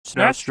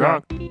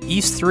SNESdrunk.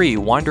 Ys 3,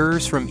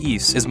 Wanderers from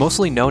Ys, is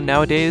mostly known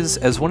nowadays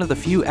as one of the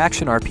few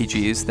action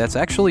RPGs that's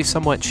actually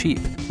somewhat cheap,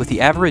 with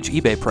the average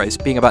eBay price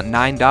being about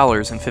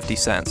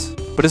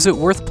 $9.50. But is it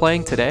worth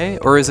playing today,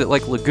 or is it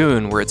like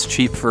Lagoon where it's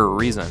cheap for a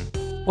reason?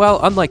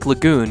 Well, unlike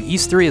Lagoon,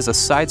 Ys 3 is a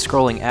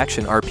side-scrolling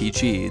action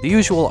RPG. The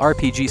usual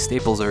RPG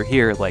staples are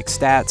here, like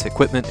stats,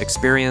 equipment,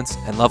 experience,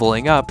 and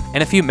leveling up,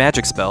 and a few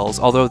magic spells,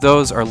 although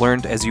those are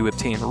learned as you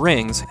obtain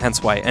rings,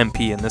 hence why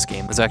MP in this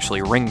game is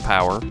actually ring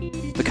power.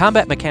 The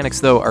combat mechanics,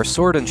 though, are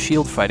sword and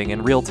shield fighting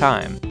in real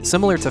time,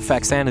 similar to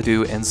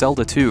Faxanadu and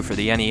Zelda II for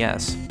the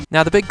NES.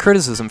 Now, the big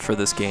criticism for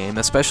this game,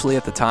 especially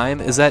at the time,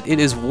 is that it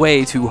is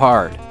way too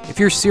hard. If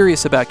you're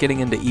serious about getting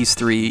into Ys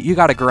 3, you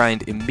gotta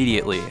grind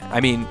immediately. I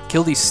mean,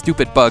 kill these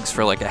stupid bugs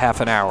for like a half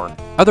an hour.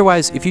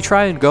 Otherwise, if you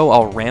try and go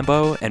all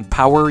Rambo and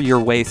power your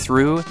way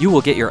through, you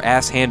will get your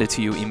ass handed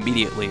to you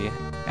immediately.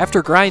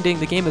 After grinding,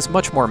 the game is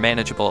much more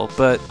manageable,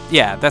 but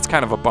yeah, that's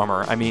kind of a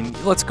bummer. I mean,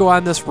 let's go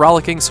on this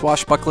rollicking,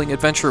 swashbuckling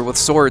adventure with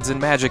swords and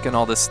magic and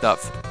all this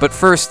stuff. But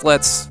first,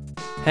 let's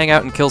hang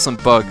out and kill some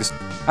bugs.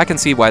 I can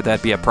see why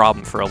that'd be a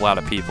problem for a lot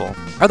of people.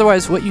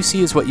 Otherwise, what you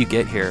see is what you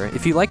get here.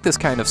 If you like this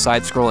kind of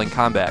side-scrolling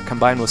combat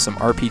combined with some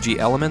RPG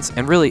elements,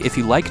 and really, if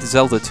you liked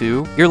Zelda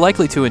 2, you're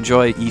likely to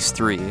enjoy Ys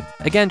 3.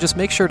 Again, just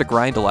make sure to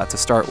grind a lot to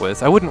start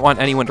with. I wouldn't want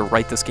anyone to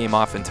write this game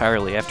off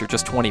entirely after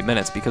just 20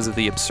 minutes because of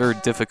the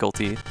absurd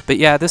difficulty. But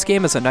yeah, this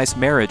game is a nice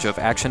marriage of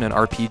action and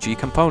RPG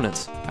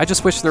components. I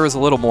just wish there was a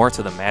little more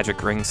to the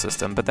magic ring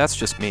system, but that's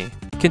just me.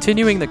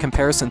 Continuing the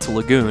comparison to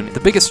Lagoon, the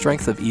biggest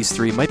strength of Ys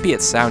 3 might be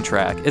its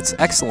soundtrack. It's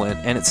excellent,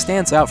 and it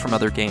stands out from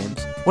other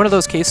games. One of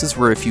those cases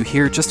where if you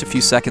hear just a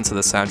few seconds of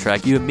the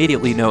soundtrack, you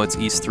immediately know it's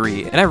Ys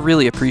 3, and I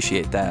really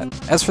appreciate that.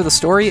 As for the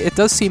story, it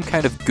does seem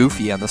kind of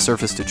goofy on the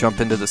surface to jump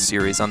into the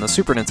series on the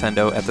Super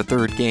Nintendo at the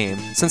third game,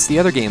 since the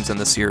other games in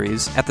the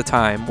series, at the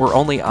time, were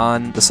only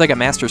on the Sega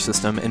Master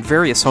System and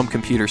various home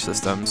computer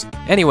systems.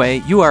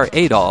 Anyway, you are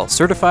Adol,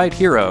 certified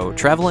hero,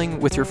 traveling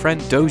with your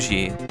friend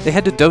Doji. They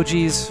head to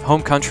Doji's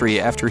home country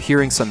after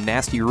hearing some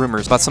nasty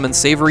rumors about some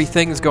unsavory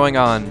things going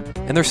on,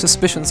 and their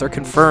suspicions are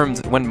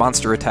confirmed when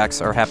monster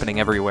attacks are happening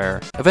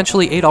everywhere.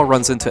 Eventually, Adol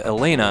runs into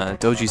Elena,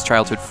 Doji's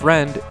childhood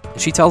friend,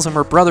 and she tells him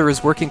her brother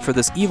is working for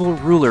this evil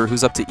ruler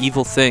who's up to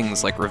evil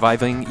things, like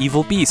reviving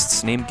evil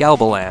beasts named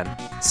Galbalan.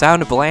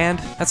 Sound bland?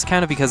 That's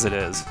kind of because it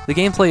is. The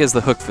gameplay is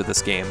the hook for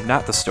this game,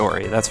 not the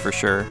story, that's for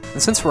sure.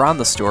 And since we're on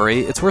the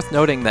story, it's worth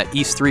noting that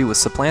Ys 3 was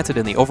supplanted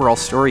in the overall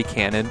story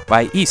canon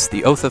by Ys,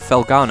 the Oath of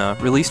Felghana,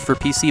 released for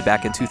PC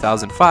back in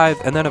 2005,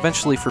 and then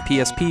eventually for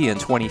PSP in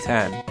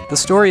 2010. The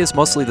story is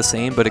mostly the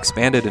same, but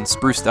expanded and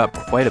spruced up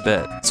quite a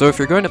bit. So if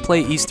you're going to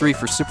play Ys 3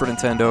 for Super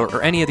Nintendo,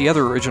 or any of the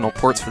other original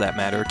ports for that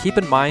matter, keep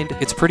in mind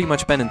it's pretty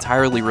much been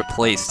entirely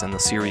replaced in the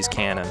series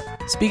canon.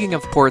 Speaking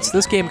of ports,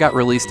 this game got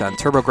released on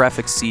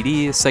TurboGrafx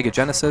CD, Sega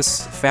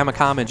Genesis,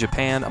 Famicom in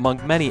Japan,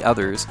 among many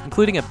others,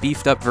 including a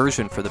beefed-up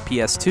version for the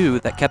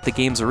PS2 that kept the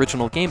game's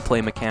original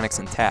gameplay mechanics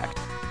intact.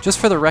 Just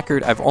for the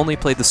record, I've only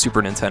played the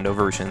Super Nintendo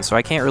version, so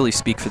I can't really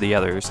speak for the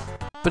others.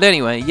 But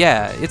anyway,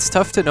 yeah, it's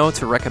tough to know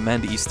to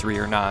recommend Ys 3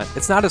 or not.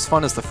 It's not as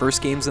fun as the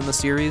first games in the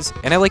series,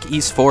 and I like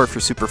Ys 4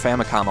 for Super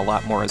Famicom a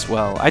lot more as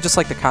well. I just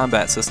like the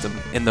combat system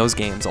in those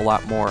games a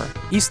lot more.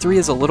 Ys 3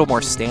 is a little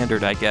more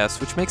standard, I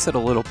guess, which makes it a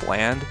little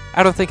bland.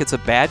 I don't think it's a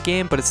bad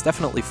game, but it's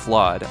definitely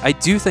flawed. I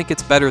do think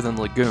it's better than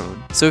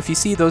Lagoon. So if you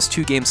see those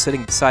two games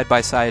sitting side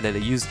by side at a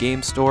used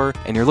game store,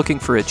 and you're looking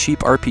for a cheap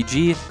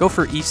RPG, go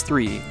for Ys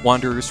 3,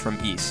 Wanderers from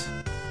Ys.